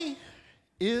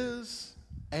is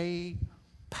a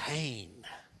pain.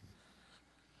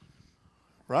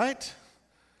 Right?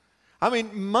 I mean,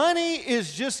 money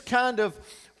is just kind of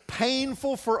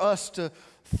painful for us to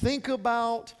think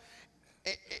about,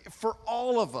 for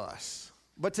all of us.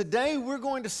 But today we're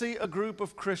going to see a group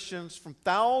of Christians from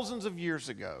thousands of years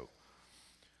ago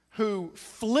who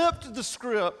flipped the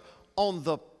script on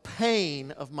the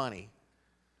pain of money,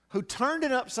 who turned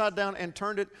it upside down and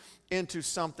turned it into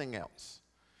something else.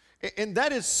 And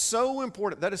that is so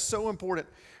important. That is so important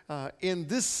in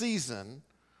this season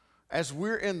as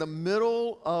we're in the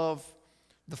middle of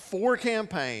the FOR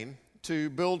campaign to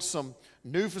build some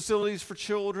new facilities for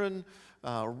children,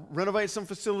 renovate some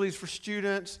facilities for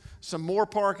students, some more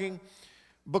parking,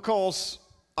 because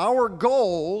our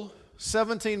goal,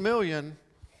 17 million,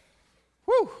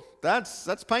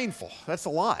 that's painful. That's a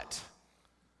lot.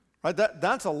 Right?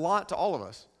 That's a lot to all of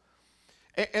us.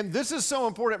 And this is so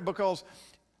important because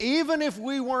even if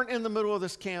we weren't in the middle of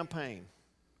this campaign,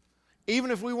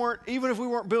 even if we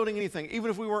weren't building anything,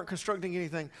 even if we weren't constructing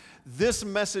anything, this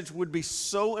message would be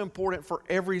so important for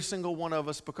every single one of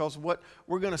us, because what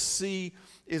we're going to see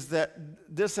is that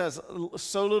this has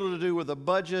so little to do with a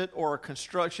budget or a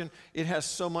construction. It has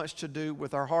so much to do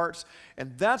with our hearts.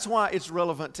 And that's why it's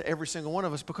relevant to every single one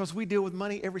of us, because we deal with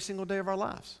money every single day of our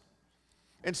lives.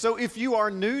 And so if you are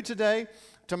new today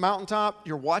to Mountaintop,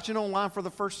 you're watching online for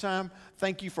the first time,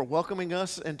 thank you for welcoming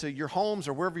us into your homes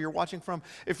or wherever you're watching from.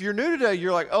 If you're new today,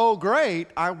 you're like, oh, great,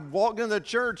 I walked into the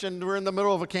church and we're in the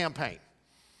middle of a campaign,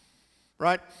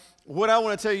 right? What I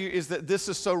want to tell you is that this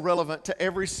is so relevant to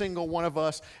every single one of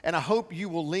us, and I hope you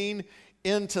will lean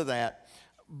into that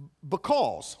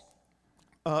because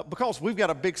we've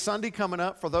got a big Sunday coming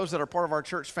up for those that are part of our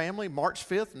church family, March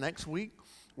 5th, next week.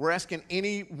 We're asking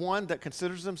anyone that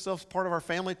considers themselves part of our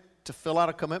family to fill out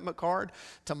a commitment card,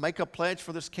 to make a pledge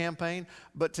for this campaign.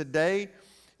 But today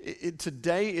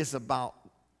is about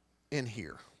in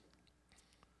here.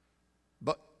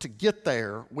 But to get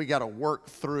there, we got to work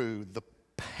through the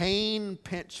pain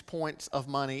pinch points of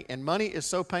money. And money is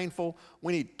so painful,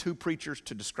 we need two preachers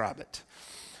to describe it.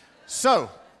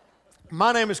 So,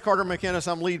 my name is Carter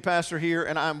McInnes. I'm lead pastor here,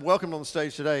 and I'm welcomed on the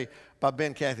stage today by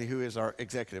Ben Cathy, who is our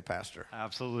executive pastor.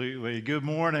 Absolutely. Good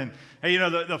morning. Hey,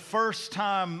 the first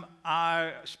time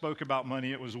I spoke about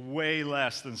money, it was way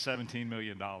less than $17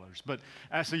 million. But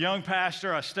as a young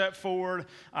pastor, I stepped forward,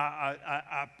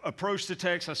 I approached the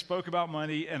text, I spoke about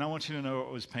money, and I want you to know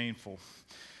it was painful.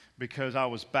 Because I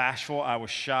was bashful, I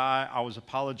was shy, I was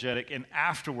apologetic, and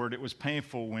afterward it was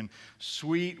painful when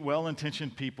sweet,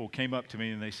 well-intentioned people came up to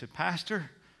me and they said, Pastor,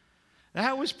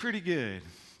 that was pretty good,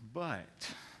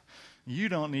 but you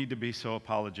don't need to be so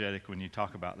apologetic when you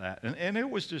talk about that. And it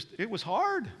was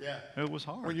hard. Yeah. It was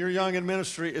hard. When you're young in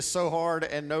ministry, it's so hard,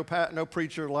 and no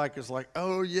preacher is like,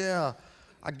 oh yeah,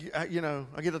 I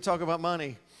get to talk about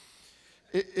money.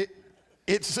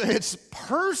 It's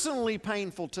personally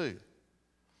painful too.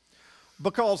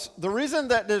 Because the reason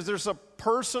that there's a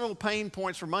personal pain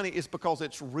points for money is because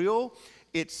it's real,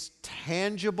 it's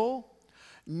tangible.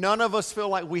 None of us feel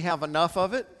like we have enough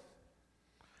of it.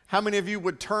 How many of you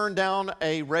would turn down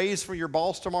a raise for your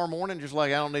boss tomorrow morning, just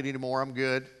like, I don't need any more, I'm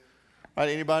good? Right,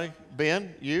 anybody?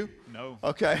 Ben, you? No.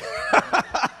 Okay.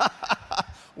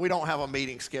 We don't have a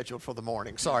meeting scheduled for the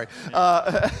morning, sorry.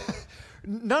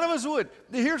 None of us would.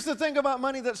 Here's the thing about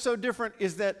money that's so different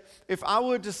is that if I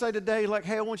would to say today, like,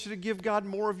 hey, I want you to give God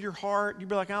more of your heart, you'd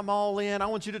be like, I'm all in. I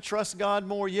want you to trust God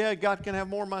more. Yeah, God can have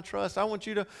more of my trust. I want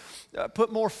you to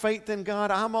put more faith in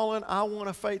God. I'm all in. I want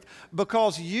a faith.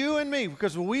 Because you and me,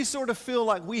 because we sort of feel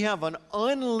like we have an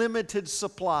unlimited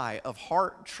supply of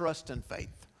heart, trust, and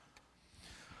faith.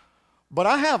 But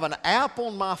I have an app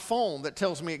on my phone that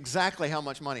tells me exactly how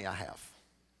much money I have.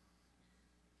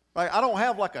 Like, I don't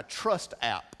have like a trust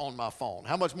app on my phone.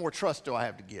 How much more trust do I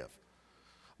have to give?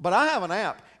 But I have an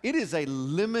app. It is a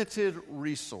limited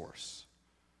resource.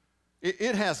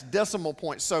 It has decimal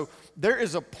points. So there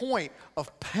is a point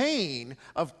of pain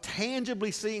of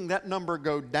tangibly seeing that number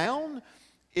go down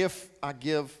if I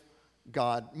give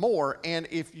God more. And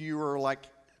if you are like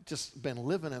just been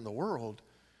living in the world,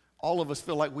 all of us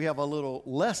feel like we have a little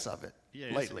less of it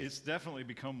lately. It's definitely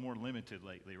become more limited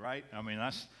lately, right? I mean,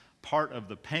 that's part of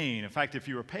the pain. In fact, if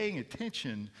you were paying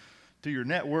attention to your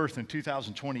net worth in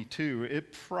 2022,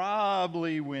 it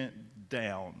probably went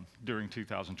down during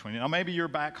 2020. Now, maybe you're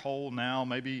back whole now,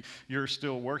 maybe you're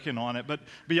still working on it, but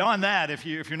beyond that, if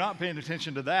you're not paying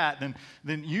attention to that,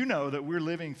 then you know that we're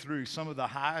living through some of the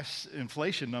highest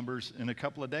inflation numbers in a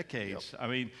couple of decades. Yep. I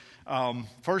mean,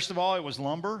 first of all, it was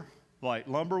lumber. Like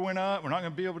lumber went up, we're not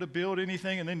going to be able to build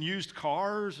anything, and then used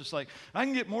cars. It's like, I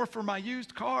can get more for my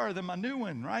used car than my new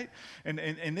one, right? And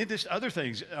then just other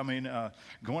things. I mean,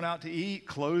 going out to eat,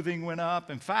 clothing went up.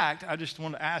 In fact, I just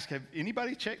want to ask, have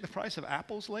anybody checked the price of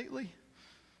apples lately?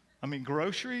 I mean,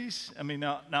 groceries. I mean,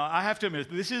 now I have to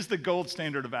admit, this is the gold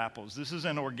standard of apples. This is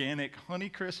an organic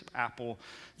Honeycrisp apple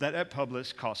that at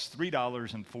Publix costs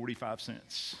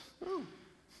 $3.45. Ooh.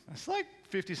 That's like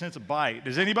 50 cents a bite.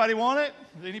 Does anybody want it?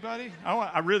 Anybody?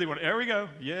 I really want it. There we go.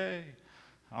 Yay.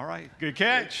 All right. Good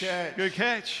catch. Good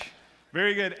catch.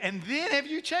 Very good. And then have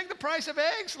you checked the price of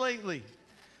eggs lately?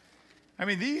 I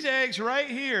mean, these eggs right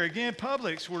here, again,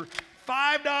 Publix, were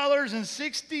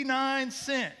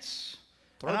 $5.69.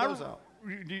 Throw those out.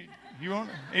 You want?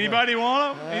 Anybody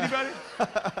want them? Anybody?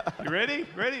 You ready?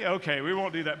 Ready? Okay, we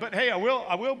won't do that. But hey, I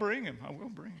will bring them. I will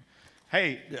bring them.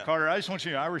 Hey, Carter, I just want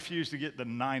you to know, I refuse to get the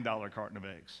 $9 carton of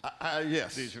eggs.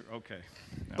 Yes. These are, okay.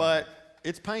 But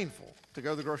it's painful to go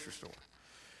to the grocery store.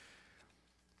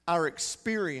 Our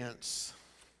experience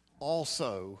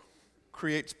also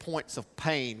creates points of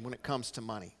pain when it comes to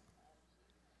money.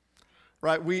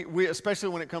 Right? We especially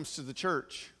when it comes to the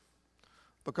church,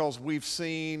 because we've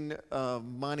seen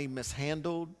money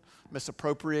mishandled,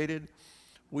 misappropriated.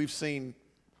 We've seen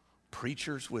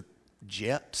preachers with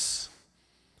jets,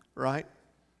 right?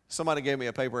 Somebody gave me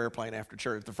a paper airplane after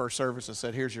church, the first service, and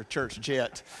said, here's your church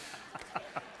jet.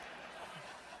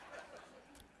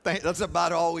 That's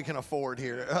about all we can afford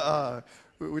here.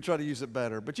 We try to use it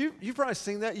better. But you've probably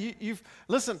seen that.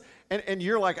 Listen, and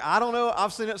you're like, I don't know,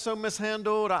 I've seen it so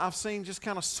mishandled. I've seen just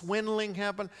kind of swindling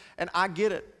happen, and I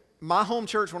get it. My home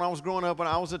church, when I was growing up, when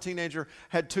I was a teenager,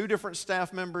 had 2 different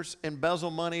staff members embezzle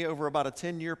money over about a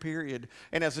 10-year period.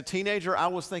 And as a teenager, I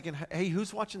was thinking, hey,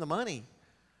 who's watching the money?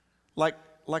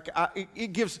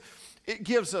 It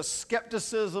gives us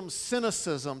skepticism,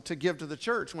 cynicism to give to the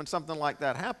church when something like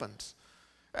that happens.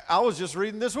 I was just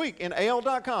reading this week in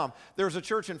AL.com. There was a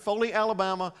church in Foley,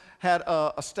 Alabama, had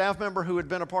a staff member who had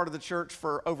been a part of the church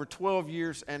for over 12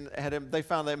 years, and they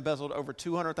found they embezzled over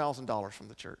 $200,000 from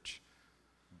the church.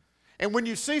 And when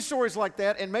you see stories like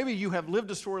that, and maybe you have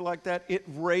lived a story like that, it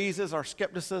raises our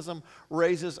skepticism,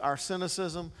 raises our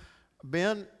cynicism.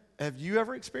 Ben, have you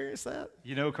ever experienced that?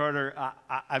 You know, Carter,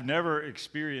 I've never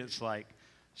experienced like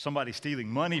somebody stealing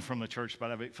money from the church,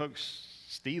 but I've folks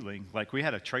stealing. Like we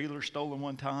had a trailer stolen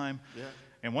one time. Yeah.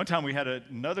 And one time we had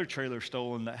another trailer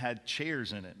stolen that had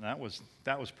chairs in it, and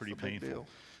that was pretty painful.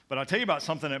 But I'll tell you about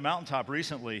something at Mountaintop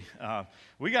recently.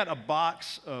 We got a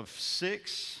box of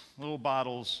 6 little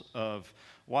bottles of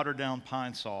watered down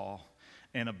Pine Sol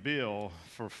and a bill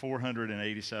for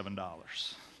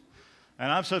 $487.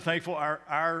 And I'm so thankful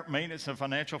our maintenance and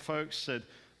financial folks said,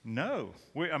 no.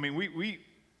 We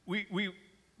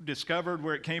discovered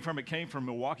where it came from. It came from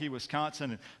Milwaukee,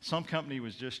 Wisconsin, and some company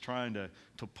was just trying to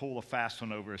pull a fast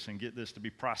one over us and get this to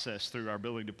be processed through our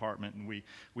billing department, and we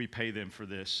pay them for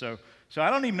this. So I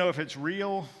don't even know if it's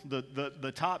real.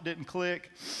 The top didn't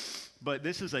click, but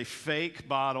this is a fake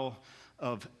bottle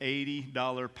of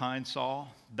 $80 Pine Sol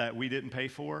that we didn't pay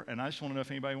for, and I just want to know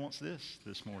if anybody wants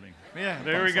this morning. Yeah,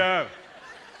 there we go.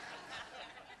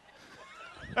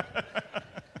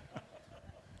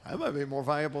 That might be more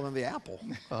valuable than the apple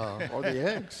or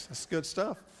the eggs. That's good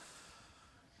stuff.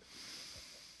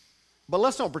 But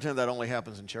let's don't pretend that only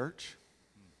happens in church.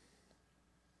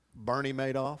 Bernie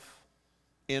Madoff,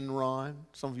 Enron,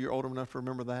 some of you are old enough to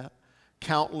remember that.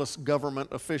 Countless government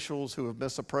officials who have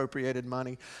misappropriated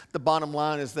money. The bottom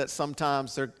line is that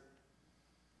sometimes there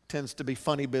tends to be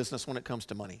funny business when it comes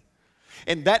to money.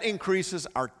 And that increases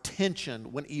our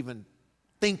tension when even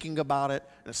thinking about it,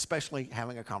 and especially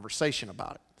having a conversation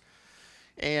about it.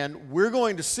 And we're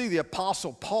going to see the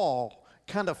Apostle Paul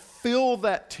kind of feel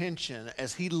that tension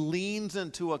as he leans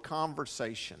into a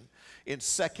conversation in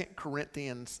 2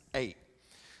 Corinthians 8.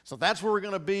 So that's where we're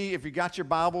going to be. If you got your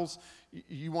Bibles,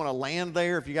 you want to land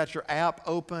there. If you got your app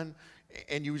open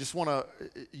and you just want to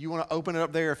open it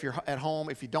up there if you're at home.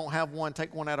 If you don't have one,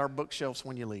 take one at our bookshelves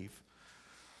when you leave.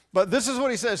 But this is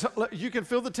what he says. You can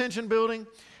feel the tension building.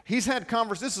 He's had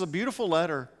this is a beautiful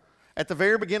letter. At the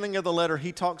very beginning of the letter,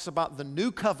 he talks about the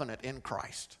new covenant in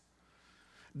Christ.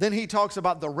 Then he talks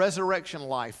about the resurrection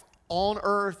life on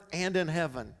earth and in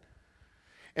heaven.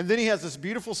 And then he has this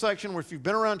beautiful section where if you've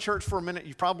been around church for a minute,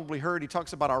 you've probably heard he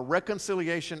talks about our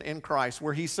reconciliation in Christ,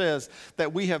 where he says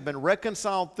that we have been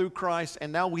reconciled through Christ,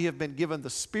 and now we have been given the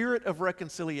spirit of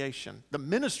reconciliation, the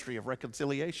ministry of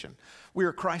reconciliation. We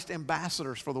are Christ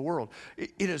ambassadors for the world.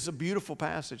 It is a beautiful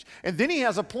passage. And then he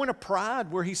has a point of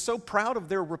pride where he's so proud of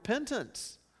their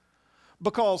repentance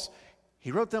because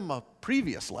he wrote them a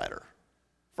previous letter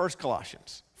First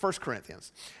Colossians, First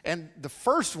Corinthians. And the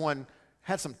first one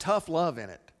had some tough love in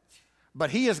it. But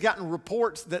he has gotten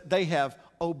reports that they have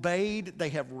obeyed, they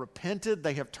have repented,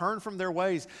 they have turned from their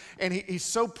ways. And he's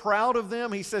so proud of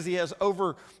them. He says he has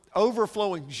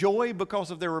overflowing joy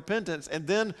because of their repentance. And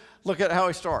then look at how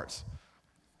he starts.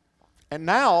 And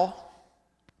now,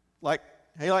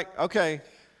 okay,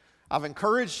 I've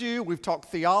encouraged you, we've talked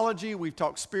theology, we've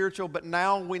talked spiritual, but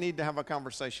now we need to have a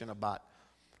conversation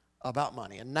about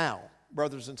money. And now,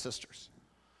 brothers and sisters,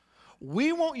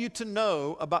 we want you to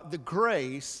know about the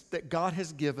grace that God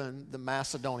has given the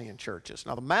Macedonian churches.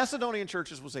 Now, the Macedonian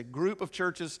churches was a group of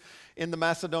churches in the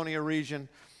Macedonia region.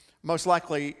 Most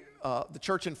likely, the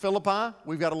church in Philippi,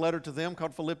 we've got a letter to them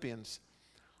called Philippians.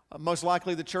 Most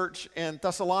likely the church in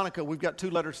Thessalonica, we've got 2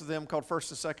 letters to them called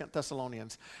 1st and 2nd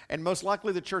Thessalonians. And most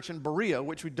likely the church in Berea,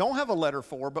 which we don't have a letter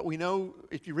for, but we know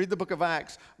if you read the book of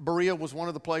Acts, Berea was one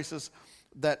of the places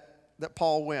that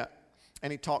Paul went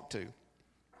and he talked to.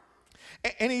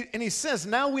 And he says,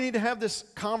 now we need to have this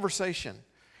conversation.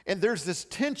 And there's this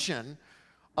tension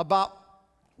about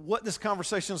what this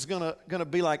conversation is going to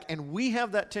be like. And we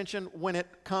have that tension when it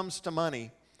comes to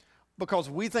money because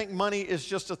we think money is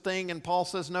just a thing. And Paul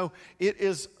says, no, it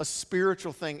is a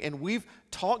spiritual thing. And we've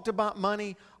talked about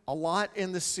money a lot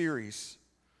in this series.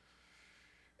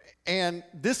 And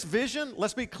this vision,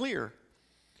 let's be clear,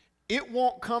 it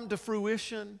won't come to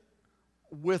fruition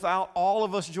without all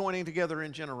of us joining together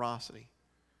in generosity.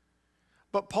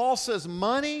 But Paul says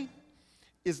money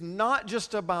is not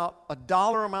just about a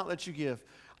dollar amount that you give.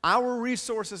 Our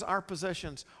resources, our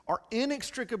possessions are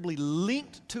inextricably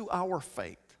linked to our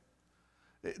faith.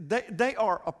 They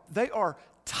are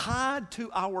tied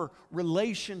to our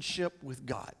relationship with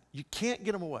God. You can't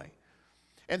get them away.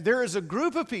 And there is a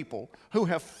group of people who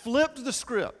have flipped the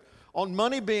script on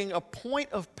money being a point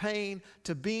of pain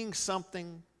to being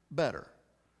something better.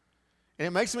 And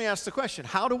it makes me ask the question,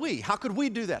 how could we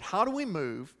do that? How do we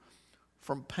move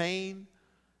from pain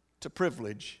to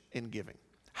privilege in giving?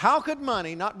 How could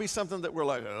money not be something that we're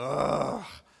like, ugh,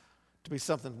 to be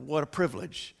something, what a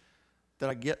privilege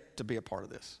that I get to be a part of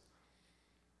this?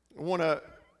 I want to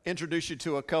introduce you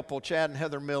to a couple, Chad and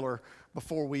Heather Miller,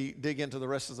 before we dig into the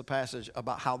rest of the passage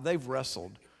about how they've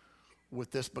wrestled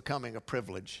with this becoming a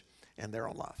privilege in their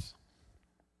own lives.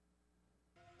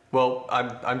 Well,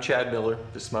 I'm Chad Miller.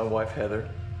 This is my wife, Heather.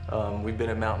 We've been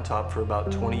at Mountaintop for about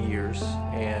 20 years,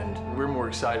 and we're more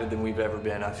excited than we've ever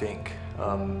been, I think,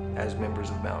 as members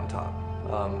of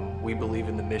Mountaintop. We believe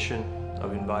in the mission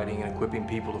of inviting and equipping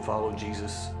people to follow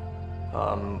Jesus.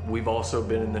 We've also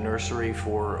been in the nursery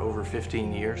for over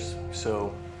 15 years,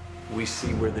 so we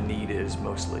see where the need is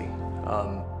mostly.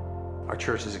 Our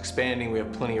church is expanding. We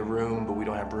have plenty of room, but we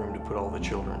don't have room to put all the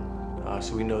children.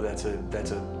 So we know that's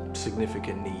a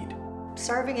significant need.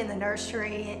 Serving in the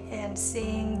nursery and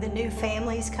seeing the new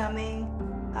families coming,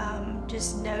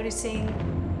 just noticing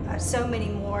so many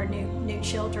more new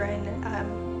children.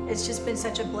 It's just been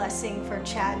such a blessing for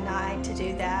Chad and I to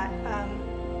do that.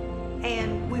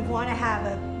 And we want to have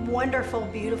a wonderful,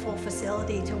 beautiful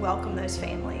facility to welcome those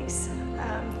families.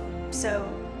 So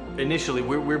initially,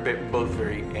 we're both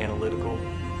very analytical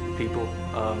people,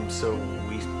 so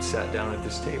we sat down at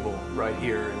this table right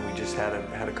here and we just had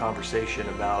a conversation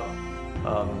about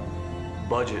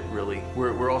budget. Really,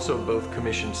 we're also both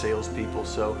commissioned salespeople,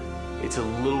 so it's a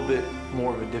little bit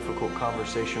more of a difficult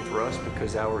conversation for us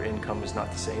because our income is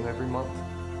not the same every month.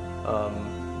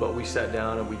 But we sat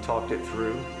down and we talked it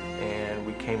through, and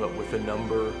we came up with a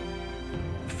number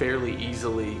fairly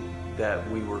easily that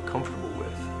we were comfortable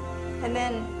with. And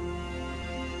then,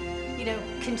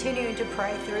 continuing to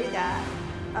pray through that,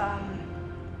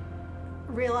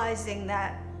 realizing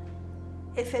that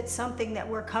if it's something that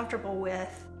we're comfortable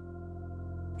with,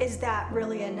 is that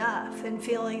really enough? And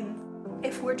feeling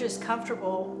if we're just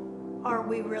comfortable, are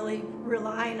we really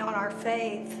relying on our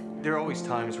faith? There are always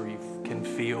times where you can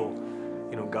feel,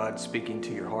 God speaking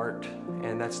to your heart,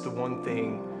 and that's the one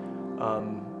thing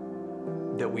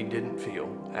that we didn't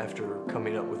feel after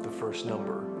coming up with the first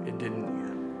number. It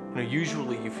didn't.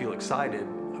 Usually you feel excited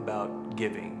about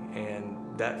giving, and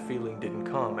that feeling didn't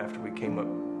come after we came up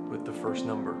with the first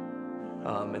number.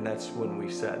 And that's when we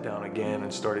sat down again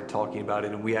and started talking about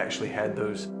it, and we actually had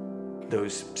those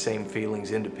same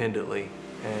feelings independently.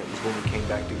 And it was when we came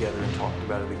back together and talked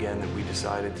about it again that we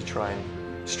decided to try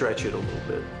and stretch it a little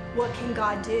bit. What can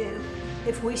God do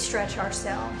if we stretch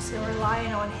ourselves and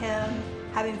relying on Him,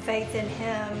 having faith in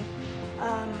Him,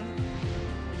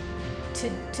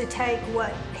 to take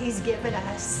what He's given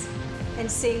us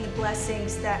and seeing the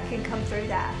blessings that can come through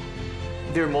that?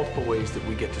 There are multiple ways that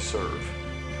we get to serve.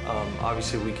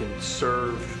 Obviously, we can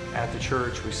serve at the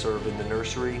church. We serve in the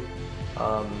nursery.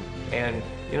 And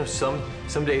you know,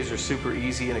 some days are super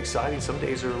easy and exciting. Some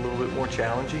days are a little bit more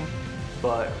challenging.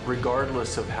 But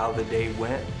regardless of how the day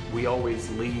went, we always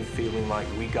leave feeling like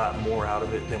we got more out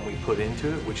of it than we put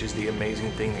into it, which is the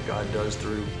amazing thing that God does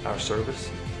through our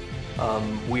service.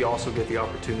 We also get the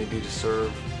opportunity to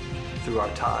serve through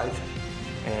our tithe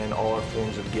and all our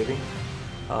forms of giving.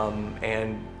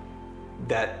 And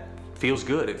that feels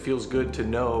good. It feels good to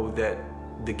know that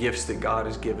the gifts that God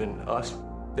has given us,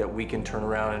 that we can turn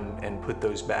around and put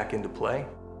those back into play,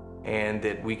 and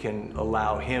that we can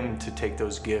allow Him to take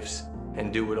those gifts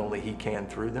and do what only He can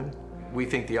through them. We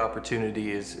think the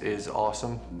opportunity is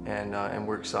awesome, and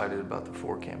we're excited about the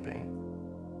FOR campaign.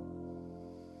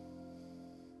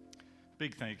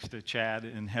 Big thanks to Chad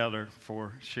and Heather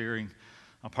for sharing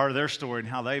a part of their story and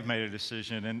how they've made a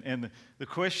decision. And the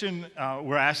question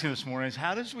we're asking this morning is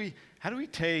how do we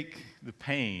take the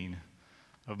pain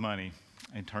of money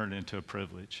and turn it into a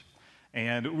privilege?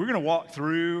 And we're going to walk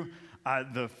through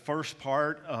the first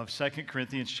part of 2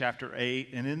 Corinthians chapter 8,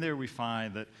 and in there we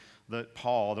find that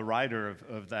Paul, the writer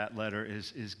of that letter,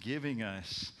 is giving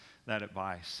us that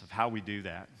advice of how we do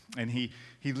that. And he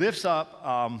lifts up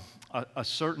a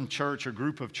certain church or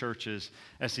group of churches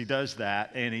as he does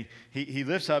that, and he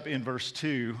lifts up in verse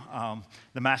 2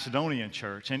 the Macedonian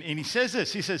church. And he says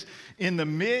this, he says, in the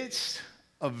midst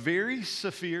of very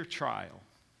severe trial,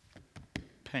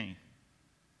 pain,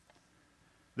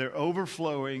 their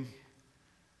overflowing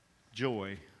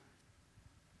joy,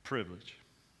 privilege,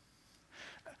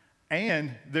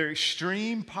 and their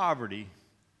extreme poverty,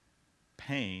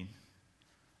 pain,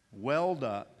 welled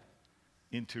up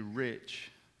into rich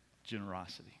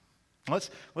generosity. Let's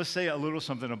say a little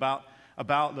something about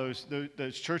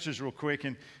those churches real quick,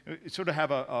 and sort of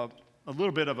have a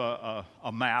little bit of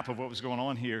a map of what was going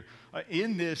on here.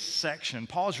 In this section,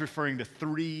 Paul's referring to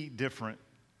three different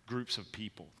groups of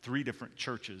people, three different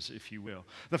churches, if you will.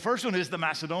 The first one is the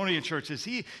Macedonian churches.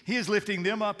 He is lifting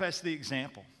them up as the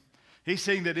example. He's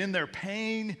saying that in their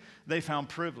pain, they found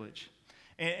privilege.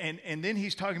 And then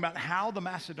he's talking about how the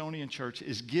Macedonian church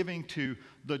is giving to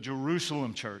the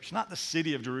Jerusalem church, not the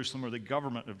city of Jerusalem or the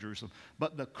government of Jerusalem,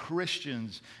 but the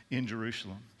Christians in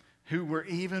Jerusalem, who were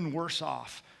even worse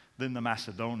off than the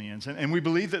Macedonians. And we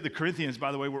believe that the Corinthians,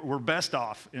 by the way, were best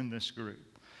off in this group.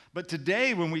 But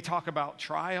today, when we talk about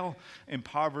trial and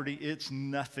poverty, it's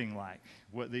nothing like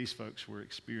what these folks were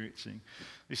experiencing.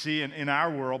 You see, in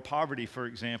our world, poverty, for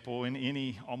example,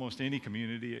 in almost any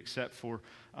community except for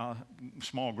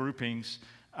small groupings,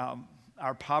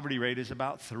 our poverty rate is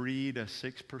about 3 to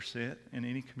 6% in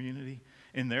any community.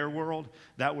 In their world,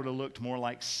 that would have looked more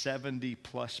like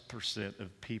 70+%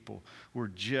 of people were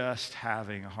just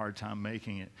having a hard time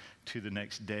making it to the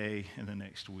next day and the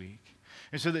next week.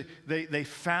 And so they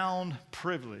found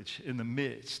privilege in the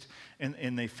midst,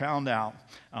 and they found out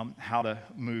how to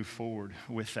move forward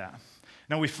with that.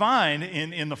 Now we find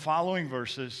in the following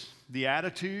verses the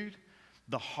attitude,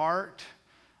 the heart,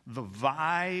 the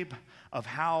vibe of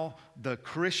how the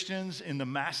Christians in the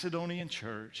Macedonian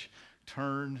church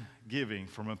turned giving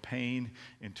from a pain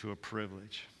into a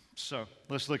privilege. So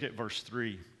let's look at verse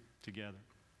 3 together.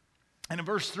 And in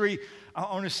verse 3, I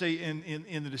want to say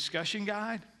in the discussion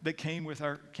guide that came with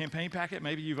our campaign packet,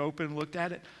 maybe you've opened and looked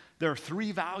at it, there are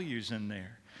 3 values in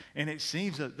there. And it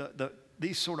seems that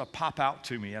these sort of pop out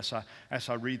to me as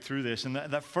I read through this. And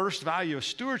that first value is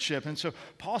stewardship. And so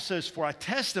Paul says, for I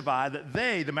testify that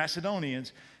they, the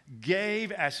Macedonians,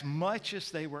 gave as much as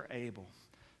they were able.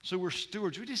 So we're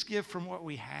stewards. We just give from what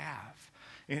we have.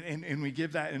 And we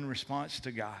give that in response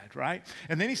to God, right?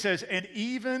 And then he says, and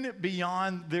even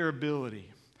beyond their ability.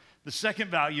 The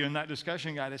second value in that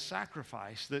discussion guide is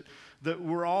sacrifice, that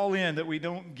we're all in, that we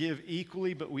don't give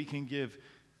equally, but we can give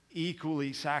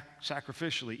equally,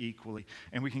 sacrificially equally,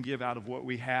 and we can give out of what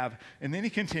we have. And then he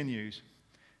continues,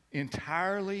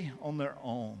 entirely on their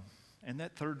own. And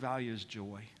that third value is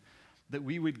joy, that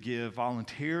we would give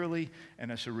voluntarily and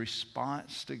as a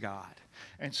response to God.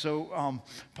 And so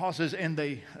Paul says, and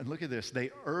look at this,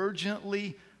 they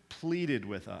urgently pleaded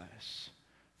with us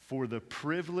for the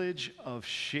privilege of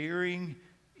sharing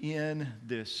in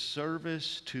this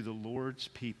service to the Lord's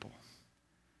people.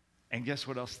 And guess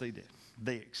what else they did?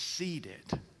 They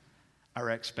exceeded our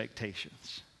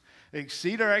expectations. They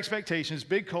exceeded our expectations,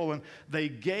 big colon. They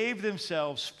gave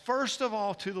themselves first of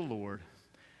all to the Lord,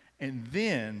 and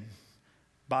then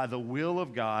by the will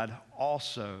of God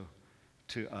also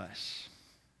to us.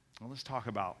 Well, let's talk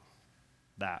about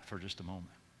that for just a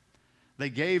moment. They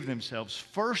gave themselves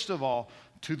first of all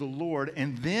to the Lord,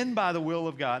 and then by the will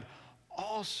of God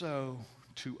also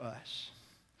to us.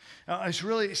 It's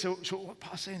really, so what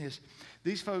Paul's saying is,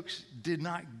 these folks did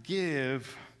not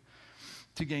give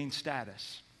to gain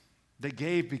status. They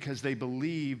gave because they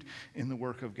believed in the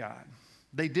work of God.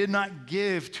 They did not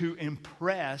give to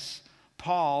impress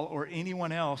Paul or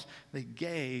anyone else. They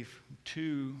gave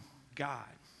to God.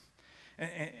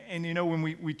 And you know, when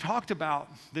we talked about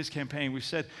this campaign, we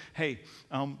said, hey,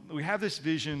 we have this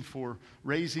vision for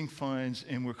raising funds,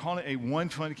 and we're calling it a one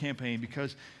fund campaign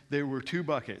because there were two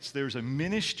buckets. There's a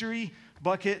ministry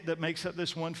bucket that makes up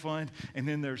this one fund, and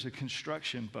then there's a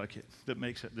construction bucket that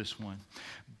makes up this one.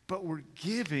 But we're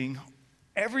giving,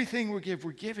 everything we're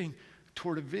giving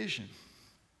toward a vision.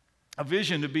 A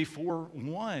vision to be for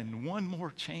one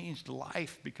more changed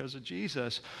life because of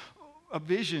Jesus. A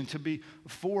vision to be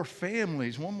for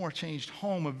families, one more changed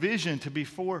home, a vision to be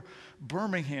for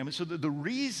Birmingham. And so the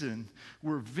reason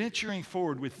we're venturing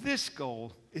forward with this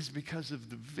goal is because of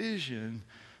the vision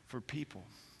for people.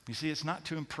 You see, it's not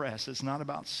to impress, it's not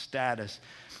about status,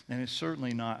 and it's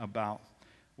certainly not about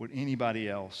what anybody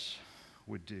else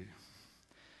would do.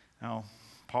 Now,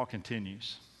 Paul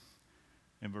continues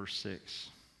in verse 6,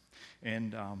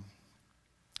 and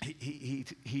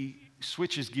he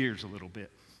switches gears a little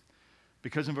bit.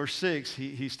 Because in verse 6,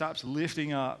 he stops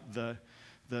lifting up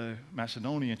the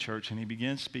Macedonian church and he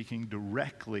begins speaking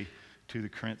directly to the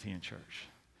Corinthian church.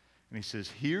 And he says,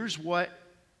 here's what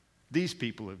these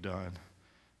people have done.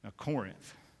 Now,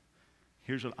 Corinth,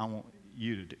 here's what I want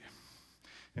you to do.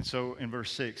 And so in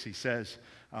verse 6, he says,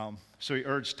 so he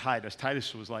urged Titus.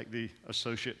 Titus was like the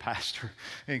associate pastor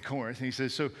in Corinth. And he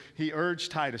says, so he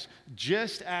urged Titus,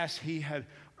 just as he had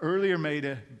earlier made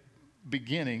a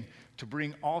beginning, to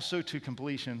bring also to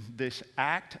completion this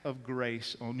act of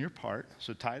grace on your part.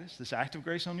 So Titus, this act of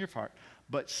grace on your part.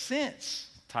 But since,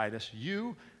 Titus,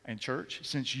 you and church,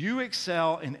 since you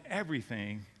excel in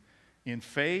everything, in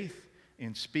faith,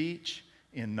 in speech,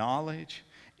 in knowledge,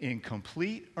 in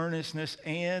complete earnestness,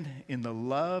 and in the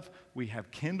love we have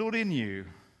kindled in you,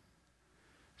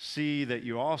 see that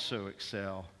you also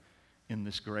excel in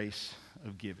this grace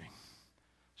of giving.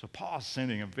 So Paul's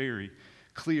sending a very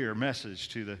clear message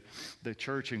to the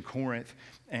church in Corinth,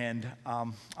 and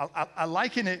I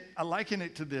liken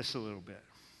it to this a little bit.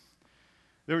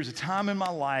 There was a time in my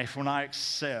life when I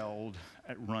excelled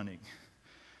at running.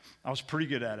 I was pretty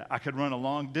good at it. I could run a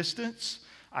long distance.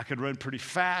 I could run pretty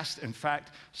fast. In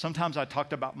fact, sometimes I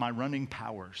talked about my running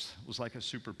powers. It was like a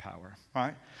superpower,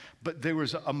 right? But there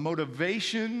was a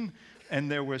motivation,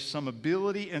 and there was some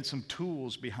ability and some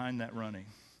tools behind that running.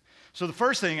 So the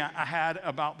first thing I had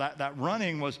about that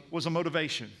running was a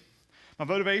motivation. My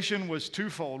motivation was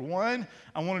twofold. One,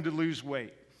 I wanted to lose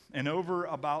weight. And over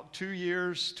about 2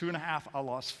 years, 2.5, I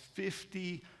lost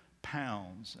 50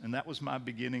 pounds. And that was my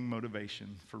beginning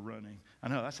motivation for running. I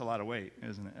know, that's a lot of weight,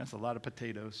 isn't it? That's a lot of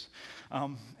potatoes.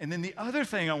 And then the other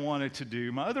thing I wanted to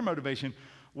do, my other motivation,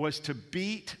 was to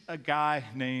beat a guy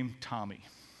named Tommy.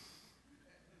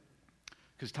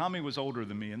 Because Tommy was older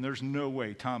than me, and there's no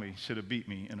way Tommy should have beat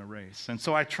me in a race. And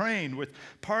so I trained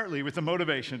partly with the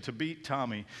motivation to beat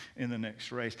Tommy in the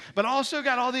next race. But I also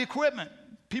got all the equipment.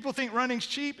 People think running's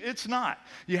cheap. It's not.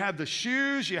 You have the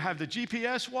shoes, you have the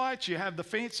GPS watch, you have the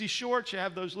fancy shorts, you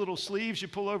have those little sleeves you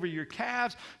pull over your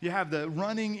calves, you have the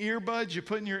running earbuds you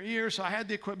put in your ears. So I had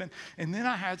the equipment, and then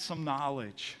I had some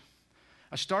knowledge.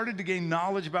 I started to gain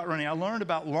knowledge about running. I learned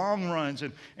about long runs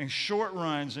and short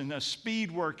runs and a speed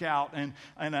workout and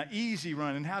an easy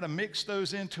run and how to mix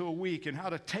those into a week and how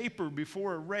to taper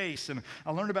before a race. And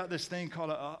I learned about this thing called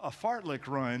a fartlek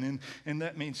run, and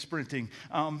that means sprinting.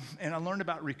 And I learned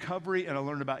about recovery, and I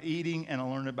learned about eating, and I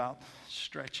learned about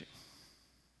stretching.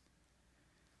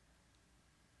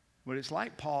 But it's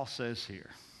like Paul says here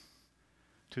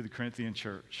to the Corinthian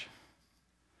church.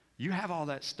 You have all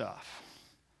that stuff.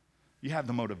 You have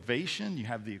the motivation, you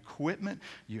have the equipment,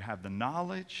 you have the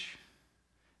knowledge.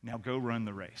 Now go run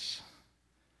the race.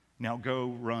 Now go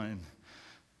run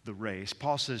the race.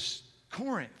 Paul says,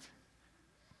 Corinth,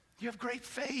 you have great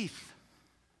faith.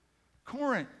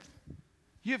 Corinth,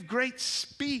 you have great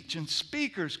speech and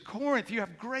speakers. Corinth, you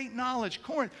have great knowledge.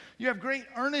 Corinth, you have great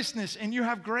earnestness and you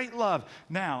have great love.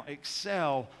 Now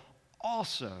excel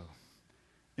also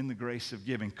in the grace of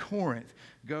giving. Corinth,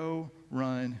 go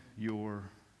run your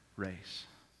race.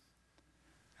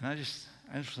 And I just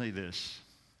say this.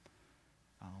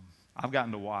 I've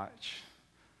gotten to watch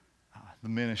the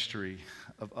ministry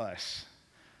of us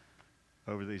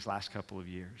over these last couple of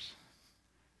years.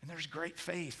 And there's great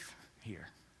faith here.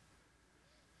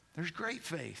 There's great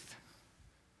faith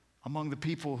among the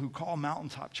people who call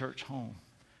Mountaintop Church home.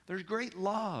 There's great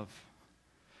love.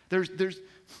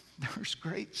 There's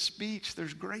great speech.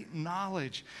 There's great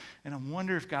knowledge. And I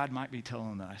wonder if God might be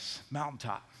telling us,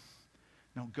 mountaintop,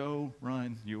 now go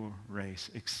run your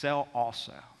race. Excel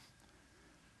also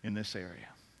in this area.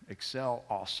 Excel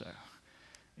also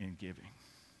in giving.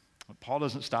 But Paul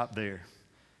doesn't stop there.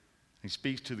 He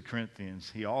speaks to the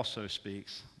Corinthians. He also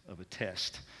speaks of a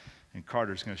test. And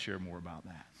Carter's going to share more about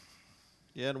that.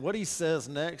 Yeah, and what he says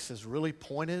next is really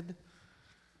pointed.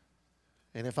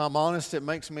 And if I'm honest, it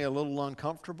makes me a little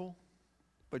uncomfortable.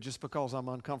 But just because I'm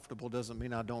uncomfortable doesn't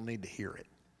mean I don't need to hear it.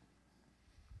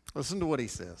 Listen to what he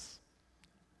says.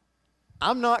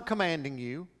 I'm not commanding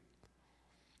you.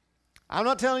 I'm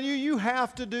not telling you, you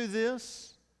have to do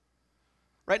this.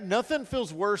 Right? Nothing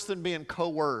feels worse than being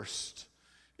coerced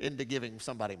into giving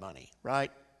somebody money,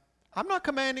 right? I'm not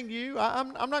commanding you.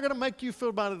 I'm not going to make you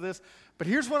feel bad at this. But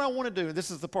here's what I want to do.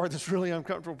 This is the part that's really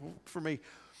uncomfortable for me.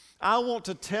 I want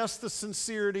to test the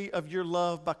sincerity of your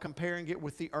love by comparing it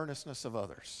with the earnestness of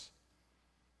others.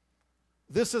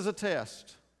 This is a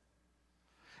test.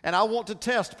 And I want to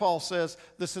test, Paul says,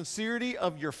 the sincerity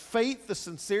of your faith, the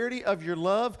sincerity of your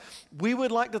love. We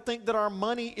would like to think that our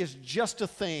money is just a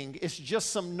thing. It's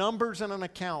just some numbers in an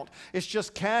account. It's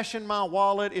just cash in my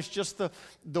wallet. It's just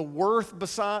the worth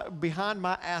behind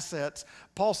my assets.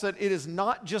 Paul said it is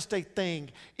not just a thing.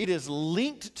 It is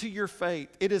linked to your faith.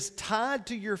 It is tied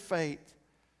to your faith.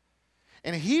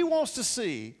 And he wants to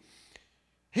see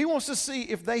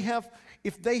if they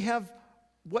have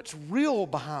what's real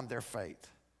behind their faith.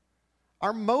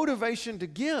 Our motivation to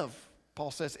give, Paul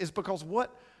says, is because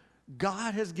what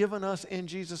God has given us in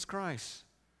Jesus Christ.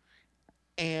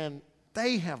 And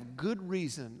they have good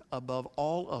reason above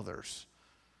all others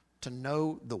to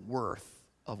know the worth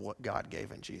of what God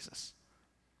gave in Jesus.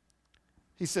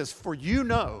 He says, for you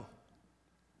know,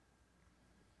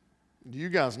 you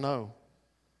guys know,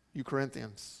 you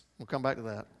Corinthians, we'll come back to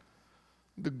that,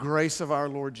 the grace of our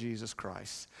Lord Jesus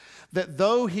Christ, that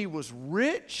though he was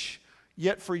rich,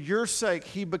 yet for your sake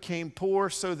he became poor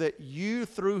so that you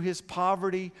through his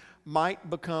poverty might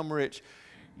become rich.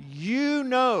 You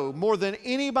know more than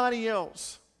anybody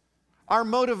else our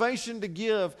motivation to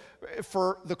give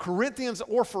for the Corinthians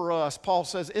or for us, Paul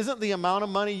says, isn't the amount of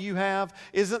money you have,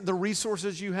 isn't the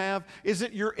resources you have,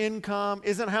 isn't your income,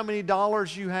 isn't how many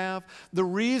dollars you have. The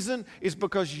reason is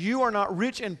because you are not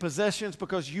rich in possessions,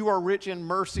 because you are rich in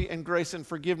mercy and grace and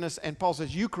forgiveness. And Paul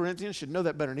says, you Corinthians should know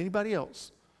that better than anybody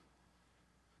else.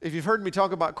 If you've heard me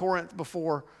talk about Corinth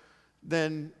before,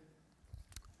 then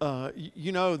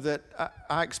you know that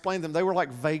I explained them. They were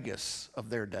like Vegas of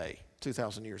their day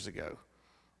 2,000 years ago,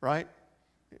 right?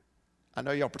 I know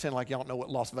y'all pretend like y'all don't know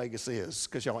what Las Vegas is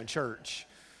because y'all in church.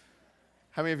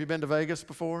 How many of you been to Vegas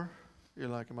before? You're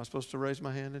like, am I supposed to raise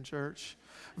my hand in church?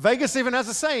 Vegas even has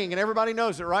a saying, and everybody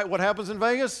knows it, right? What happens in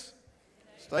Vegas?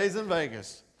 Stays in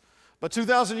Vegas. But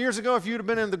 2,000 years ago, if you'd have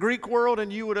been in the Greek world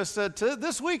and you would have said,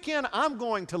 this weekend I'm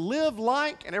going to live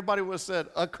like, and everybody would have said,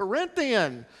 a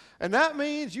Corinthian. And that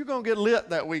means you're going to get lit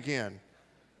that weekend.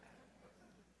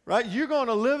 Right? You're going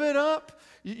to live it up.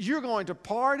 You're going to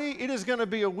party. It is going to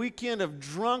be a weekend of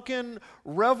drunken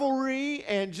revelry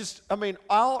and just,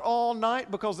 out all night,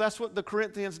 because that's what the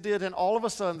Corinthians did. And all of a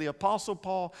sudden, the Apostle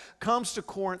Paul comes to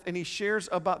Corinth and he shares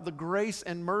about the grace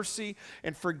and mercy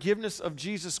and forgiveness of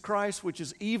Jesus Christ, which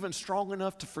is even strong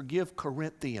enough to forgive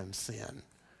Corinthian sin.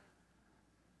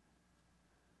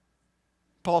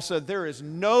 Paul said, there is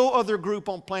no other group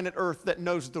on planet Earth that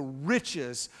knows the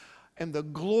riches and the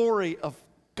glory of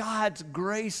God's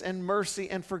grace and mercy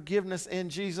and forgiveness in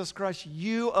Jesus Christ.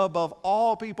 You, above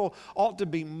all people, ought to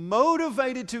be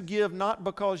motivated to give, not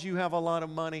because you have a lot of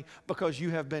money, because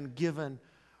you have been given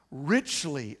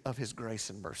richly of his grace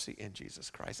and mercy in Jesus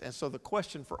Christ. And so the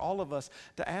question for all of us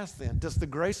to ask then, does the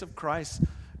grace of Christ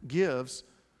gives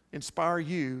inspire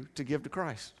you to give to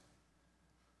Christ?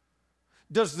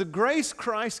 Does the grace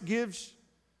Christ gives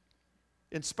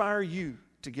inspire you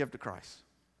to give to Christ?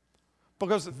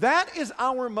 Because that is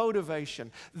our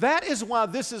motivation. That is why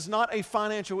this is not a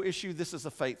financial issue, this is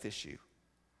a faith issue.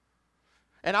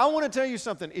 And I want to tell you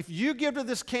something. If you give to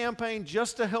this campaign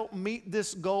just to help meet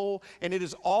this goal, and it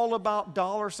is all about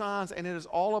dollar signs, and it is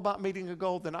all about meeting a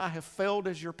goal, then I have failed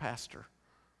as your pastor.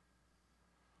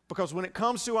 Because when it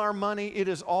comes to our money, it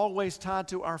is always tied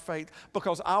to our faith.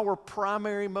 Because our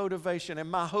primary motivation,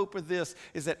 and my hope with this,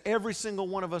 is that every single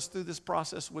one of us through this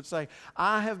process would say,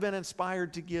 I have been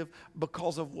inspired to give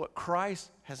because of what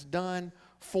Christ has done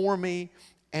for me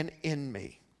and in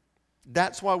me.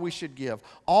 That's why we should give.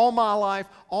 All my life,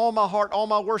 all my heart, all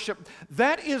my worship.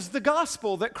 That is the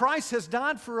gospel, that Christ has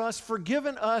died for us,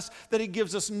 forgiven us, that He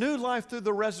gives us new life through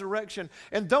the resurrection.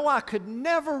 And though I could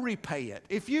never repay it,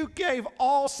 if you gave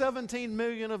all 17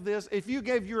 million of this, if you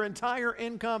gave your entire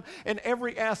income and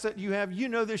every asset you have, you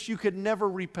know this, you could never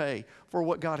repay for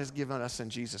what God has given us in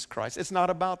Jesus Christ. It's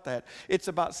not about that. It's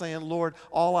about saying, Lord,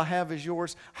 all I have is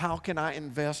yours. How can I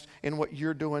invest in what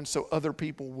you're doing so other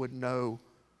people would know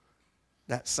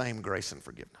that same grace and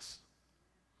forgiveness?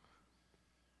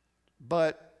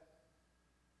 But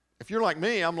if you're like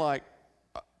me, I'm like,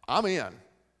 I'm in.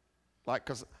 Like,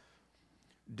 because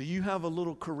do you have a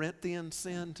little Corinthian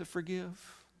sin to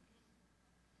forgive?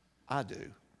 I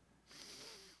do.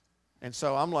 And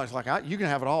so I'm like you can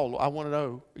have it all. I want to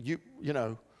know, you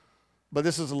know, but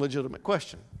this is a legitimate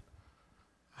question.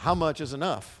 How much is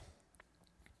enough?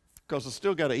 Because I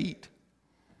still got to eat.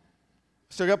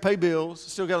 Still got to pay bills,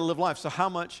 still got to live life. So how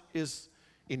much is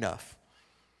enough?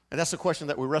 And that's a question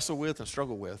that we wrestle with and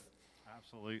struggle with.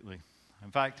 Absolutely.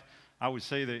 In fact, I would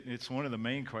say that it's one of the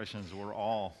main questions we're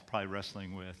all probably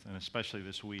wrestling with, and especially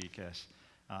this week as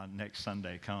next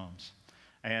Sunday comes.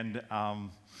 And,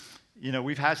 you know,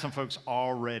 we've had some folks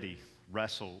already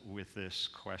wrestle with this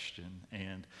question.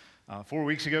 And 4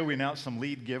 weeks ago, we announced some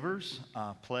lead givers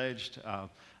pledged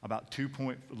about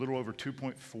a little over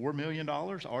 $2.4 million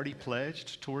already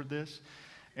pledged toward this.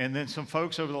 And then some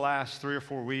folks over the last 3 or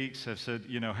 4 weeks have said,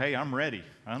 you know, hey, I'm ready.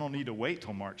 I don't need to wait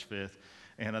till March 5th.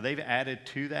 And they've added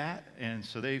to that. And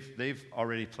so they've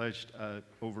already pledged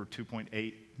over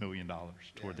 $2.8 million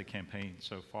toward the campaign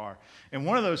so far. And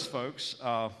one of those folks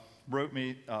wrote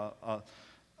me an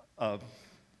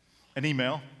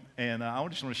email. And I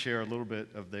just want to share a little bit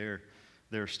of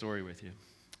their story with you.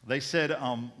 They said,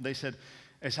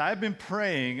 as I've been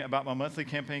praying about my monthly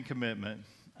campaign commitment,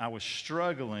 I was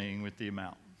struggling with the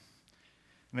amount.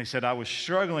 And they said, I was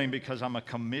struggling because I'm a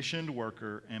commissioned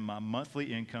worker and my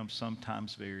monthly income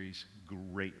sometimes varies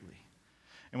greatly.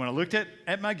 And when I looked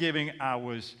at my giving,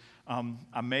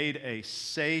 I made a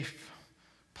safe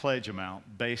pledge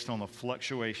amount based on the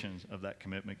fluctuations of that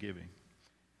commitment giving.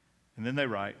 And then they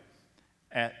write,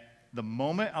 at the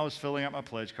moment I was filling out my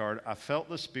pledge card, I felt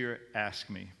the Spirit ask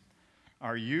me,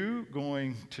 are you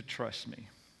going to trust me?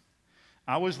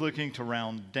 I was looking to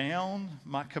round down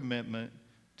my commitment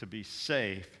to be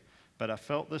safe, but I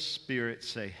felt the Spirit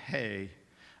say, hey,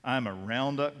 I'm a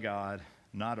round up God,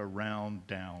 not a round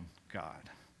down God.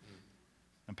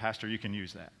 And Pastor, you can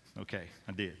use that. Okay,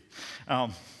 I did.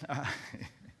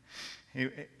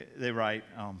 They write,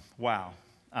 wow,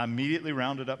 I immediately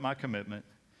rounded up my commitment,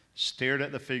 stared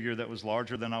at the figure that was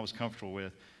larger than I was comfortable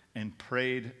with, and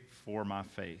prayed for my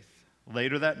faith.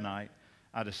 Later that night,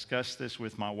 I discussed this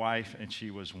with my wife, and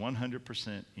she was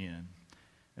 100% in.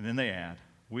 And then they add,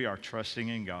 we are trusting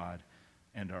in God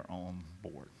and are on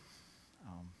board.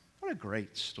 What a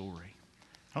great story.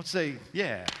 Don't say,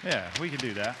 yeah, we can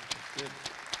do that.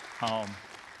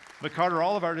 But Carter,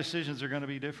 all of our decisions are going to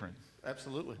be different.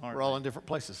 Absolutely. We're all in different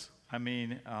places. I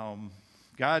mean,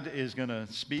 God is going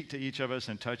to speak to each of us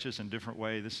and touch us in a different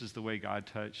way. This is the way God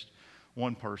touched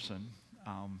one person.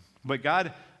 But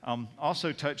God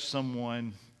also touched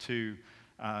someone to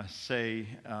say,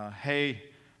 hey,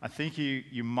 I think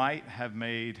you might have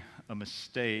made a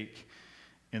mistake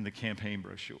in the campaign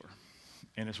brochure.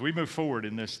 And as we move forward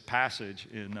in this passage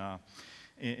in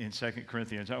 2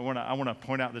 Corinthians, I want to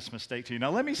point out this mistake to you.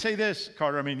 Now, let me say this,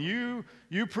 Carter. I mean,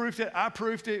 you proofed it. I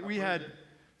proofed it. We had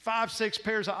 5-6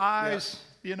 pairs of eyes.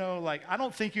 Yeah. You know, like, I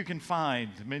don't think you can find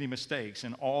many mistakes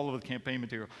in all of the campaign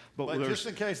material. But just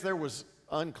in case there was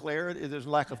unclarity, there's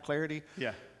lack of clarity,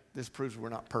 yeah, this proves we're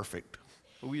not perfect.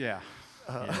 Oh, yeah.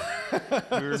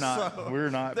 We're not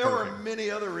There perfect. were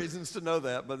many other reasons to know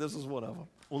that, but this is one of them.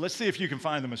 Well, let's see if you can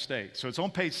find the mistake. So it's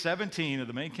on page 17 of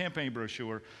the main campaign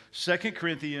brochure, 2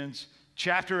 Corinthians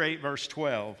chapter 8, verse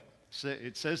 12.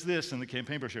 It says this in the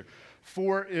campaign brochure.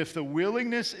 For if the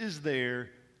willingness is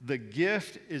there, the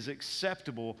gift is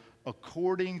acceptable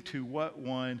according to what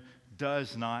one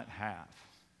does not have.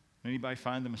 Anybody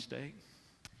find the mistake?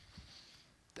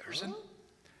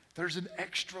 There's an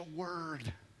extra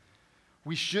word.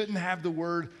 We shouldn't have the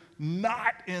word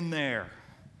not in there.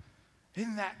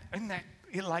 Isn't that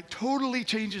it like totally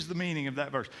changes the meaning of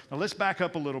that verse. Now let's back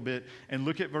up a little bit and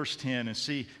look at verse 10 and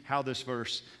see how this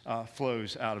verse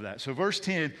flows out of that. So verse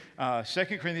 10, 2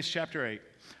 Corinthians chapter 8,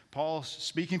 Paul's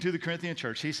speaking to the Corinthian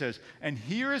church. He says, and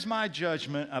here is my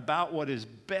judgment about what is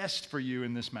best for you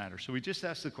in this matter. So we just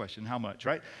asked the question, how much,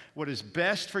 right? What is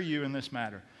best for you in this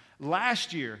matter?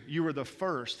 Last year, you were the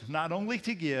first not only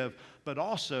to give, but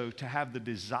also to have the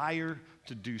desire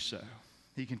to do so.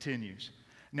 He continues,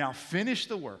 Now finish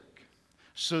the work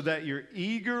so that your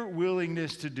eager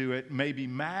willingness to do it may be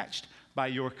matched by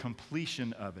your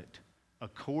completion of it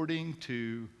according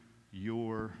to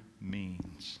your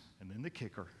means. And then the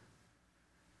kicker.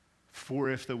 For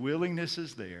if the willingness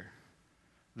is there,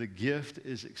 the gift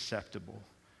is acceptable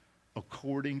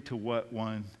according to what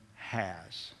one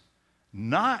has,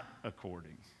 not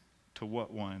according to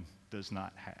what one does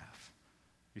not have.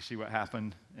 You see what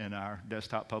happened in our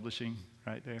desktop publishing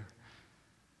right there?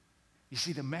 You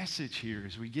see, the message here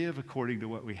is we give according to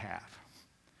what we have.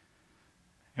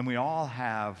 And we all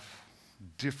have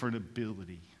different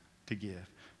ability to give.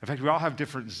 In fact, we all have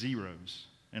different zeros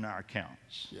in our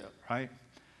accounts, right?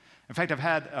 In fact, I've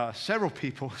had several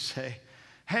people say,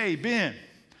 hey, Ben,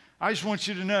 I just want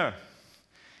you to know,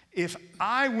 if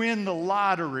I win the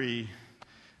lottery,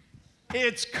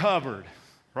 it's covered,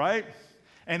 right?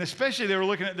 And especially they were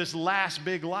looking at this last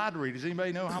big lottery. Does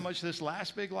anybody know how much this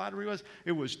last big lottery was?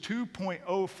 It was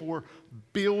 $2.04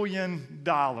 billion.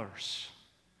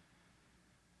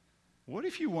 What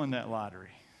if you won that lottery?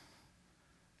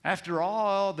 After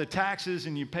all the taxes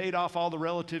and you paid off all the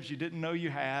relatives you didn't know you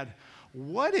had,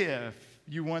 what if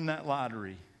you won that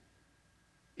lottery?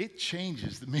 It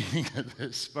changes the meaning of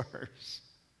this verse.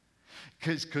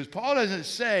 Because Paul doesn't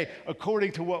say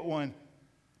according to what one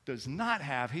does not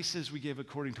have. He says we give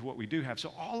according to what we do have.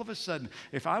 So all of a sudden,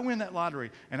 if I win that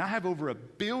lottery and I have over $1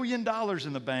 billion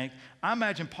in the bank, I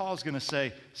imagine Paul's going to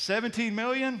say, 17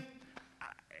 million?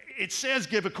 It says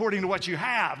give according to what you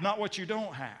have, not what you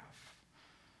don't have.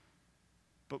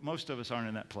 But most of us aren't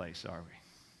in that place, are we?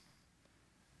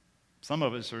 Some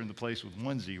of us are in the place with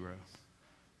 1 zero.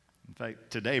 In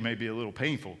fact, today may be a little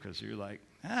painful because you're like,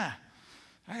 I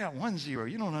got 1 zero.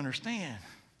 You don't understand.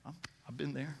 I've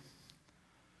been there.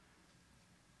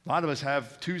 A lot of us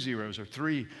have 2 zeros or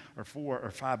 3 or 4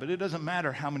 or 5, but it doesn't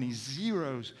matter how many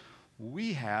zeros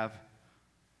we have.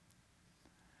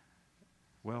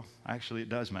 Well, actually, it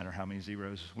does matter how many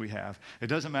zeros we have. It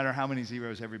doesn't matter how many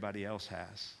zeros everybody else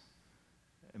has.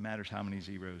 It matters how many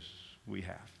zeros we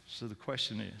have. So the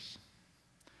question is,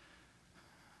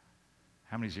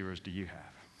 how many zeros do you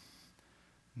have?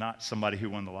 Not somebody who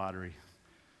won the lottery.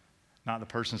 Not the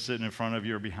person sitting in front of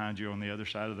you or behind you on the other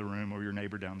side of the room or your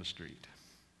neighbor down the street.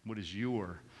 What is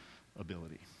your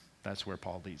ability? That's where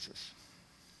Paul leads us.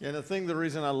 And the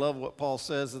reason I love what Paul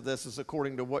says that this is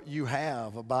according to what you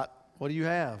have. About what do you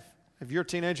have? If you're a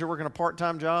teenager working a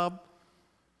part-time job,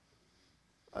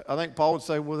 I think Paul would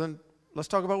say, well then, let's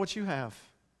talk about what you have.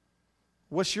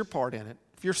 What's your part in it?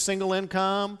 If you're single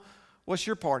income, what's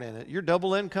your part in it? You're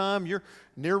double income, you're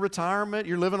near retirement,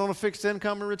 you're living on a fixed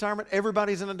income in retirement.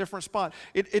 Everybody's in a different spot.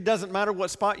 It doesn't matter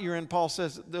what spot you're in, Paul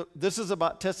says. This is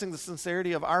about testing the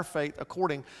sincerity of our faith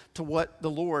according to what the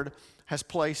Lord has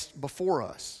placed before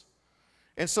us.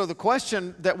 And so the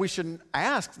question that we should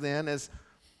ask then is,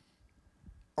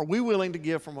 are we willing to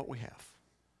give from what we have?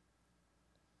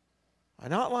 I'm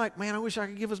not like, man, I wish I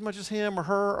could give as much as him or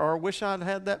her, or I wish I'd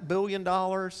had that $1 billion.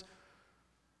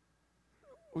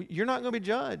 You're not going to be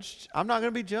judged. I'm not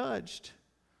going to be judged.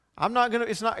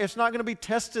 It's not going to be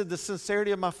tested, the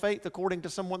sincerity of my faith according to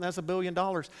someone that has $1 billion.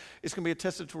 It's going to be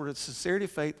attested toward the sincerity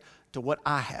of faith to what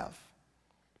I have.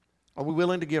 Are we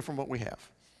willing to give from what we have?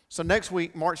 So next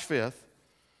week, March 5th,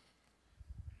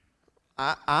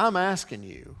 I'm asking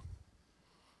you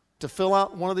to fill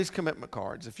out one of these commitment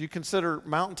cards. If you consider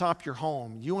Mountaintop your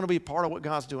home, you want to be part of what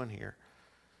God's doing here,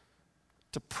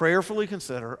 to prayerfully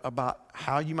consider about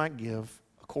how you might give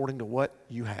according to what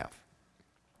you have.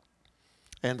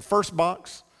 And the first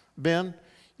box, Ben,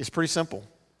 is pretty simple.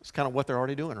 It's kind of what they're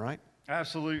already doing, right?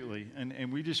 Absolutely.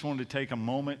 And we just wanted to take a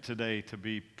moment today to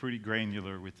be pretty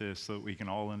granular with this so that we can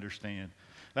all understand.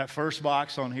 That first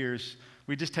box on here is,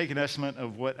 we just take an estimate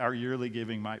of what our yearly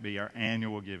giving might be, our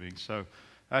annual giving. So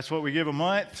that's what we give a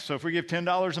month. So if we give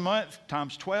 $10 a month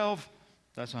times 12,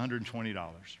 that's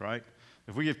 $120, right?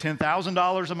 If we give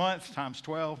 $10,000 a month times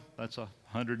 12, that's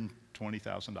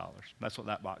 $120,000. That's what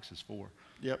that box is for.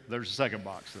 Yep. There's a second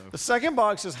box, though. The second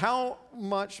box is, how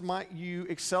much might you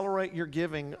accelerate your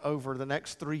giving over the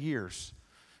next 3 years?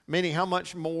 Meaning, how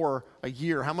much more a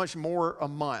year, how much more a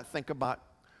month? Think about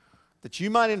that you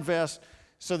might invest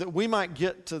so that we might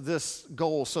get to this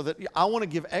goal, so that I want to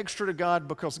give extra to God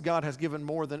because God has given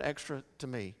more than extra to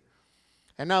me.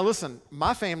 And now listen,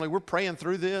 my family, we're praying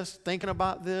through this, thinking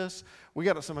about this. We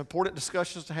got some important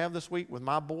discussions to have this week with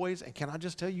my boys. And can I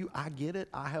just tell you, I get it.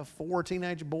 I have 4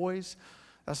 teenage boys.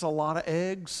 That's a lot of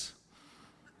eggs,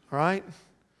 right?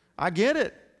 I get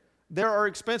it. There are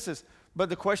expenses. But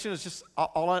the question is just,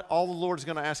 all the Lord's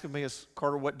going to ask of me is,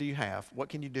 Carter, what do you have? What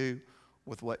can you do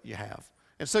with what you have?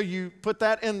 And so you put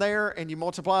that in there and you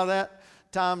multiply that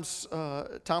times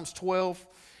 12,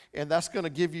 and that's going to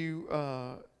give you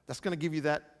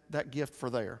that gift for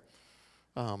there.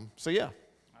 So yeah.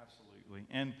 Absolutely.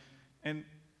 And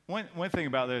one thing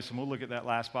about this, and we'll look at that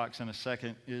last box in a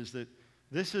second, is that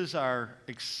this is our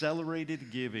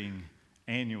accelerated giving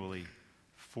annually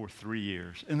for 3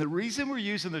 years. And the reason we're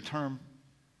using the term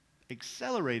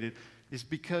accelerated is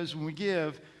because when we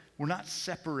give, we're not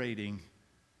separating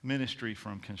ministry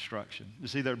from construction. You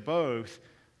see, they're both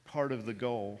part of the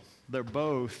goal. They're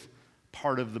both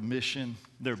part of the mission.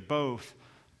 They're both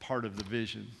part of the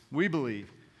vision. We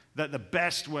believe that the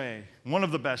best way, one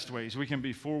of the best ways we can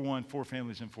be for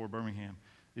families and for Birmingham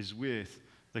is with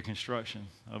the construction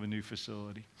of a new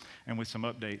facility and with some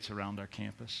updates around our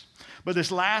campus. But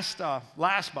this last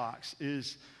box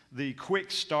is the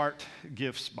Quick Start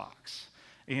Gifts box.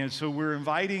 And so we're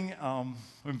inviting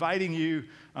you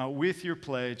with your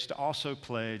pledge to also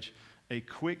pledge a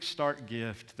quick start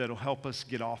gift that'll help us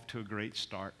get off to a great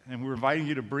start. And we're inviting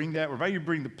you to bring that. We're inviting you to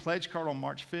bring the pledge card on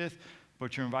March 5th,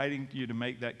 but you're inviting you to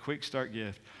make that quick start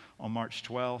gift on March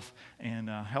 12th and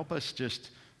help us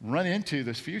just run into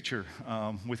this future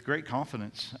with great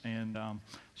confidence. And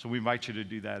so we invite you to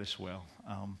do that as well.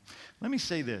 Let me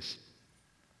say this.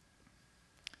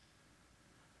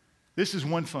 This is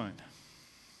one fund.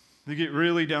 To get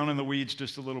really down in the weeds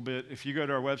just a little bit, if you go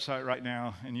to our website right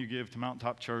now and you give to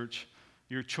Mountaintop Church,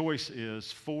 your choice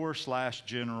is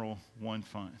 /general one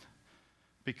fund,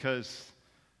 because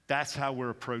that's how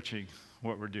we're approaching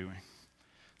what we're doing.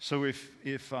 So if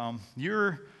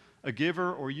you're a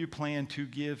giver or you plan to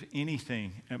give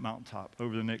anything at Mountaintop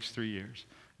over the next 3 years,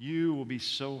 you will be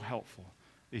so helpful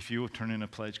if you will turn in a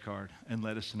pledge card and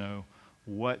let us know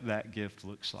what that gift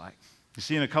looks like. You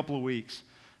see, in a couple of weeks,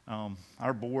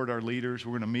 our board, our leaders,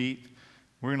 we're going to meet.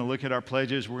 We're going to look at our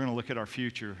pledges. We're going to look at our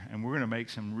future. And we're going to make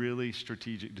some really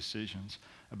strategic decisions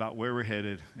about where we're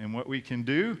headed and what we can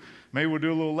do. Maybe we'll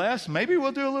do a little less. Maybe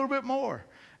we'll do a little bit more.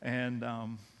 And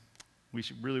we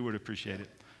really would appreciate it,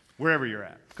 wherever you're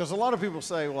at. Because a lot of people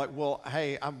say, like, well,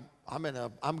 hey,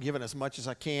 I'm giving as much as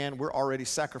I can. We're already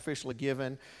sacrificially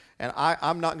giving. And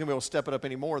I'm not going to be able to step it up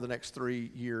anymore the next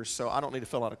 3 years, so I don't need to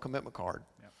fill out a commitment card.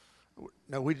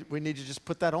 No, we need to just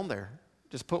put that on there.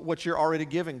 Just put what you're already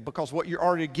giving, because what you're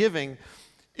already giving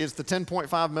is the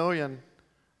 $10.5 million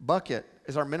bucket,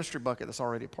 is our ministry bucket that's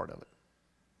already a part of it.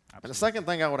 Absolutely. And the second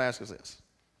thing I would ask is this.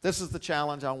 This is the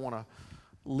challenge I want to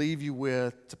leave you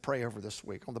with to pray over this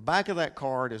week. On the back of that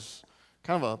card is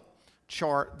kind of a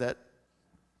chart that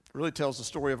really tells the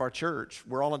story of our church.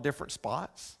 We're all in different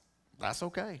spots. That's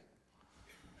okay.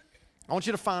 I want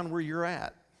you to find where you're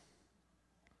at.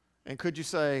 And could you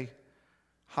say,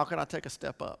 how can I take a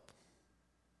step up?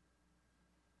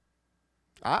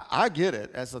 I get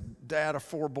it as a dad of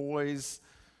 4 boys,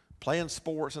 playing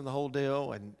sports and the whole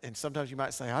deal, and sometimes you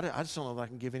might say, I just don't know if I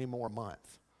can give any more a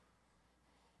month.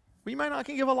 Well, you might not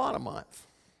can give a lot a month.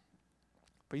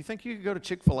 But you think you could go to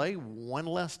Chick-fil-A one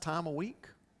less time a week?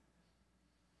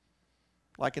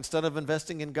 Like instead of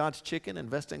investing in God's chicken,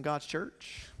 invest in God's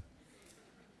church?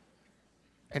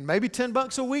 And maybe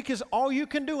 $10 a week is all you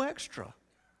can do extra.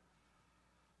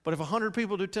 But if 100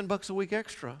 people do $10 a week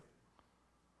extra,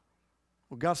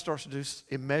 well, God starts to do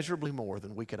immeasurably more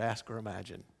than we could ask or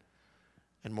imagine,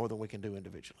 and more than we can do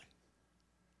individually.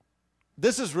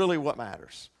 This is really what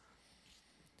matters.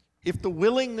 If the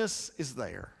willingness is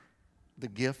there, the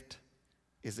gift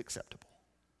is acceptable.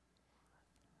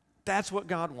 That's what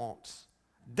God wants.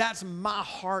 That's my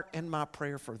heart and my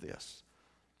prayer for this.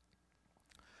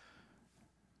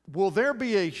 Will there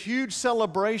be a huge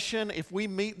celebration if we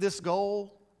meet this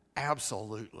goal?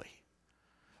 Absolutely.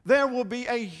 There will be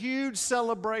a huge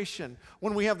celebration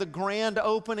when we have the grand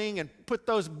opening and put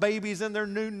those babies in their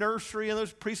new nursery and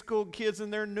those preschool kids in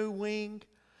their new wing.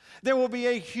 There will be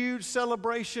a huge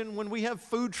celebration when we have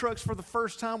food trucks for the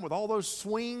first time with all those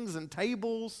swings and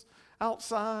tables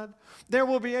outside. There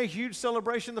will be a huge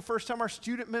celebration the first time our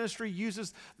student ministry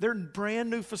uses their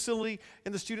brand new facility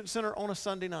in the student center on a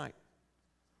Sunday night.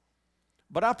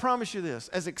 But I promise you this,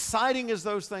 as exciting as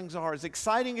those things are, as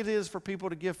exciting it is for people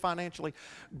to give financially,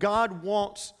 God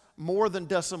wants more than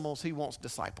decimals. He wants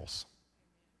disciples.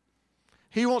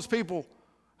 He wants people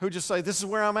who just say, this is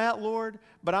where I'm at, Lord,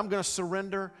 but I'm going to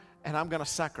surrender and I'm going to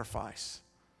sacrifice.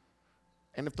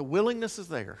 And if the willingness is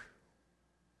there,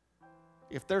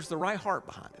 if there's the right heart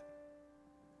behind it,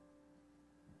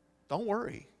 don't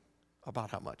worry about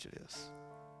how much it is.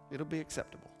 It'll be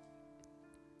acceptable.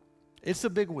 It's a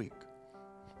big week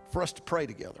for us to pray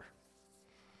together.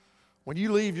 When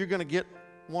you leave, you're going to get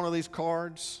one of these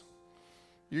cards.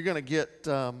 You're going to get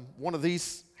one of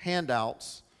these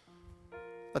handouts.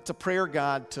 That's a prayer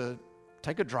guide to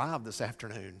take a drive this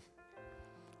afternoon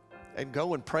and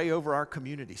go and pray over our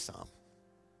community some.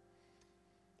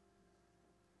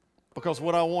 Because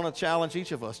what I want to challenge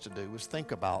each of us to do is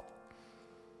think about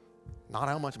not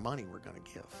how much money we're going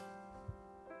to give,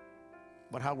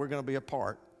 but how we're going to be a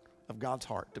part of God's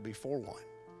heart to be for one,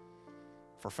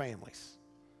 for families,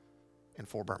 and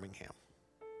for Birmingham.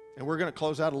 And we're going to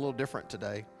close out a little different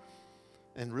today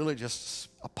and really just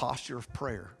a posture of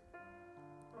prayer.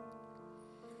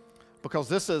 Because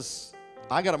this is,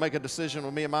 I got to make a decision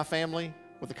with me and my family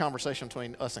with a conversation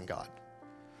between us and God.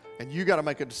 And you got to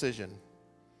make a decision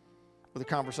with a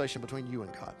conversation between you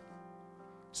and God.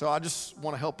 So I just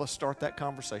want to help us start that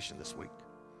conversation this week.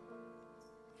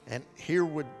 And here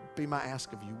would be my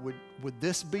ask of you. Would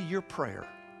this be your prayer?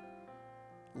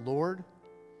 Lord,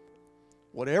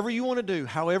 whatever you want to do,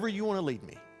 however you want to lead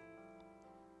me,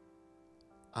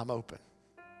 I'm open.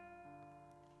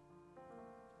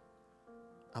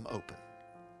 I'm open.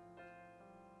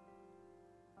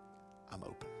 I'm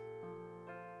open.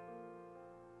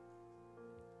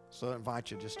 So I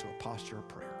invite you just to a posture of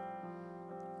prayer,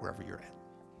 wherever you're at.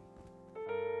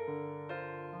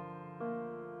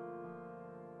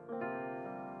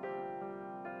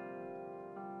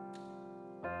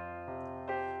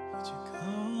 Would you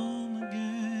come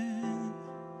again?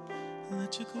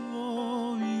 Let your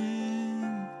glory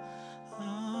in.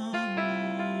 I'm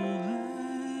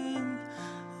open.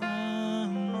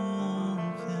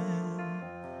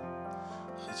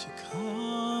 Would you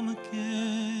come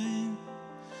again?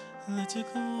 Let your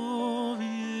glory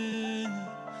in.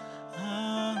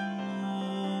 I'm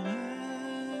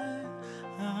open.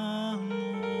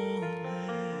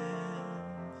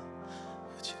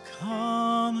 Would you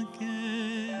come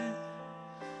again?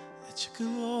 Let your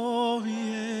glory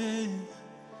in.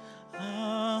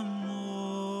 I'm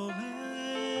open.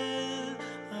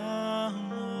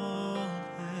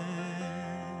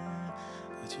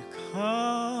 Would you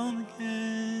come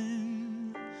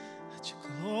again? Let your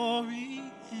glory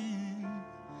in.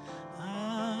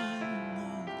 I'm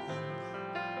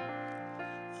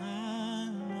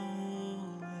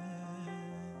open.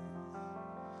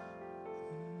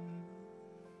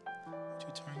 Would you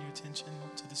turn your attention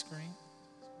to the screen?